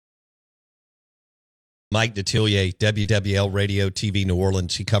Mike Detillier, WWL Radio TV New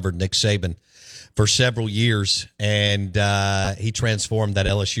Orleans. He covered Nick Saban for several years, and he transformed that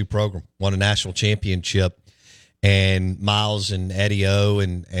LSU program, won a national championship, and Miles and Eddie O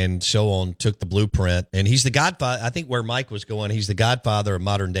and so on took the blueprint. And he's the godfather. I think where Mike was going, he's the godfather of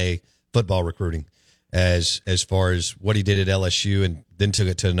modern-day football recruiting as far as what he did at LSU and then took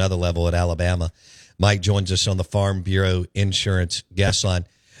it to another level at Alabama. Mike joins us on the Farm Bureau Insurance guest line.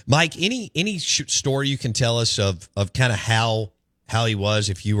 Mike, any story you can tell us of kind of how he was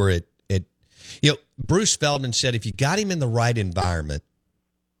if you were at Bruce Feldman said if you got him in the right environment,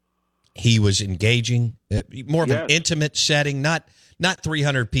 he was engaging, more of an intimate setting, not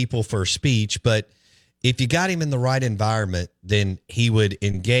 300 people for a speech, but if you got him in the right environment, then he would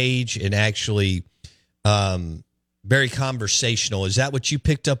engage and actually very conversational. Is that what you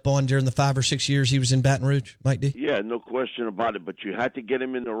picked up on during the 5 or 6 years he was in Baton Rouge, Mike D? Yeah, no question about it, but you had to get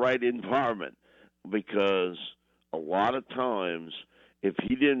him in the right environment because a lot of times if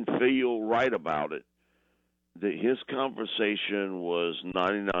he didn't feel right about it, his conversation was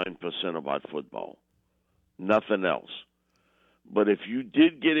 99% about football, nothing else. But if you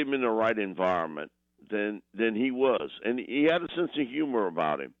did get him in the right environment, then he was. And he had a sense of humor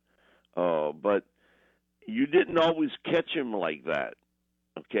about him. But you didn't always catch him like that,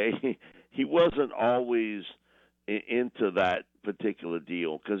 okay? He wasn't always into that particular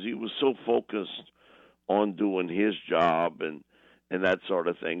deal because he was so focused on doing his job and that sort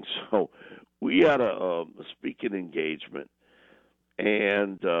of thing. So we had a speaking engagement,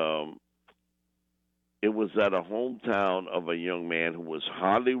 and it was at a hometown of a young man who was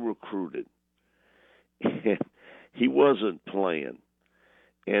highly recruited. And he wasn't playing.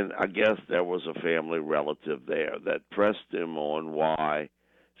 And I guess there was a family relative there that pressed him on why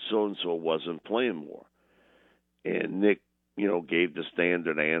so-and-so wasn't playing more. And Nick, gave the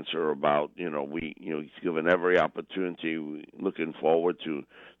standard answer about, he's given every opportunity, looking forward to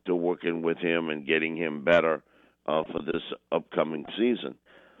working with him and getting him better for this upcoming season.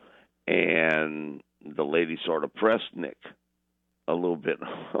 And the lady sort of pressed Nick a little bit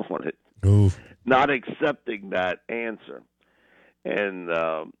on it, not accepting that answer. And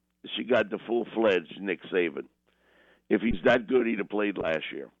she got the full-fledged Nick Saban. If he's that good, he'd have played last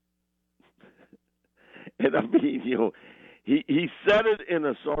year. And I mean, he said it in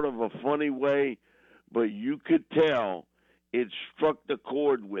a sort of a funny way, but you could tell it struck the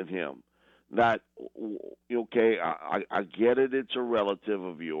chord with him. That, okay, I get it, it's a relative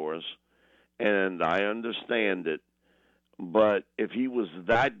of yours, and I understand it, but if he was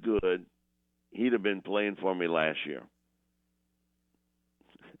that good, he'd have been playing for me last year.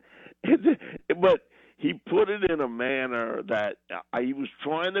 But he put it in a manner that he was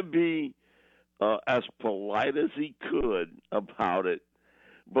trying to be as polite as he could about it,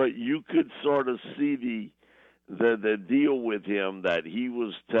 but you could sort of see the deal with him that he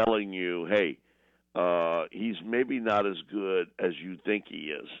was telling you, hey, he's maybe not as good as you think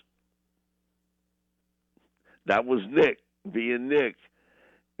he is. That was Nick, being Nick.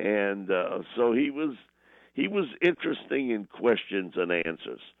 And so he was interesting in questions and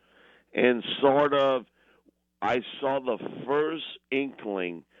answers. And sort of, I saw the first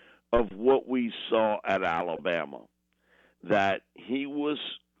inkling of what we saw at Alabama, that he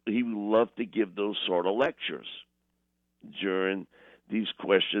loved to give those sort of lectures during these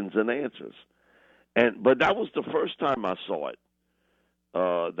questions and answers. But that was the first time I saw it,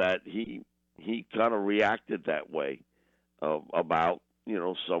 that he kind of reacted that way about,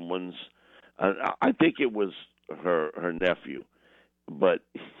 someone's, I think it was her nephew. But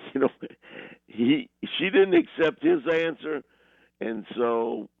she didn't accept his answer, and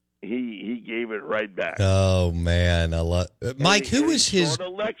so he gave it right back. Oh man, I love Mike. Who was his? Sort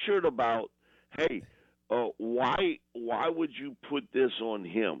of lectured about, hey, why would you put this on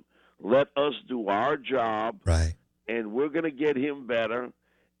him? Let us do our job, right? And we're going to get him better.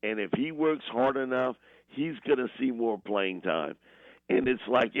 And if he works hard enough, he's going to see more playing time. And it's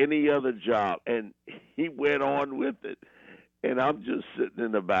like any other job. And he went on with it. And I'm just sitting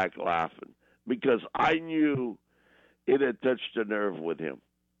in the back laughing because I knew it had touched a nerve with him.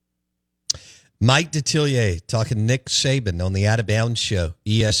 Mike Detillier talking Nick Saban on the Out of Bounds show,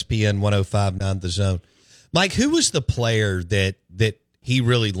 ESPN 105.9 The Zone. Mike, who was the player that he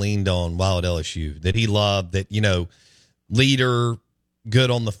really leaned on while at LSU, that he loved, that, leader,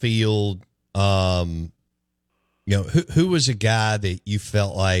 good on the field? Who was a guy that you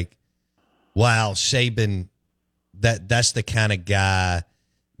felt like, wow, Saban, that's the kind of guy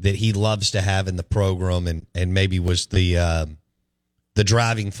that he loves to have in the program and maybe was the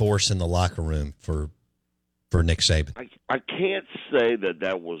driving force in the locker room for Nick Saban? I can't say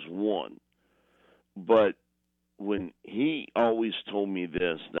that was one. But when he always told me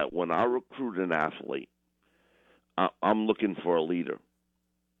this, that when I recruit an athlete, I'm looking for a leader.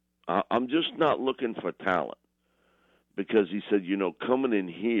 I'm just not looking for talent. Because he said, coming in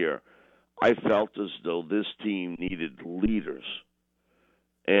here, I felt as though this team needed leaders.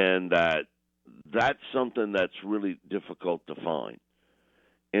 And that's something that's really difficult to find.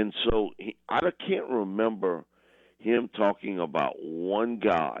 And so I can't remember him talking about one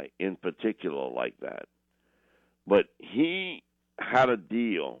guy in particular like that. But he had a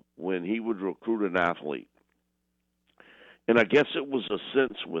deal when he would recruit an athlete. And I guess it was a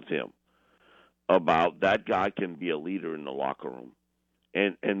sense with him about that guy can be a leader in the locker room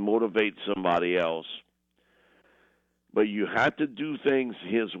and motivate somebody else. But you had to do things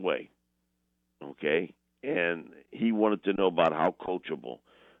his way, okay? And he wanted to know about how coachable.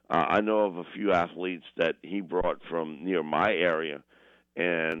 I know of a few athletes that he brought from near my area,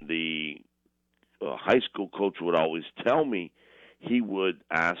 and the high school coach would always tell me he would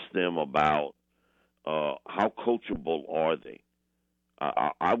ask them about how coachable are they.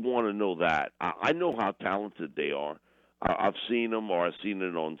 I want to know that. I know how talented they are. I've seen them, or I've seen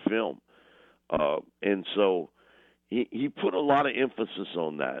it on film. And so he put a lot of emphasis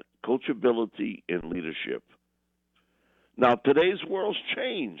on that, coachability and leadership. Now, today's world's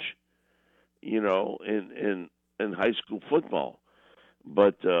changed, in high school football.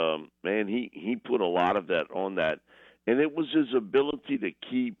 But, man, he put a lot of that on that. And it was his ability to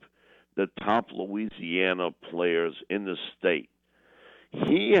keep the top Louisiana players in the state.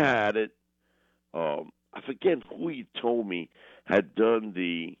 He had it. I forget who he told me had done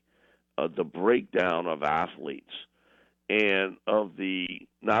the breakdown of athletes and of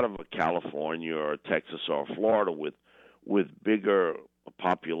not of a California or Texas or Florida with bigger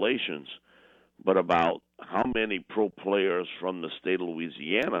populations, but about how many pro players from the state of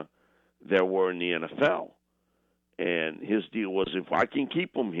Louisiana there were in the NFL. And his deal was, if I can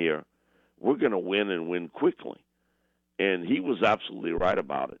keep them here, we're going to win and win quickly. And he was absolutely right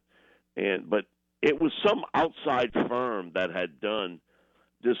about it. But it was some outside firm that had done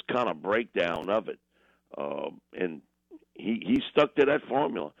this kind of breakdown of it. And he stuck to that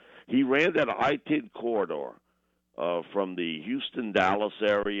formula. He ran that I-10 corridor from the Houston-Dallas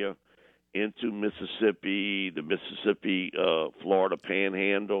area into Mississippi, the Mississippi-Florida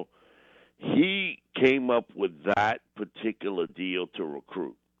Panhandle. He came up with that particular deal to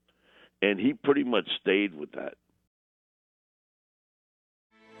recruit. And he pretty much stayed with that.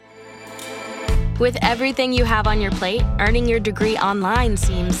 With everything you have on your plate, earning your degree online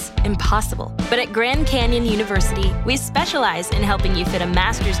seems impossible. But at Grand Canyon University, we specialize in helping you fit a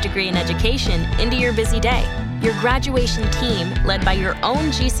master's degree in education into your busy day. Your graduation team, led by your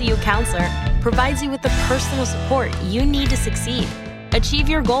own GCU counselor, provides you with the personal support you need to succeed. Achieve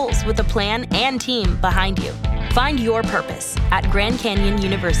your goals with a plan and team behind you. Find your purpose at Grand Canyon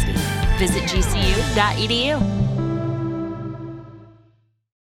University. Visit gcu.edu.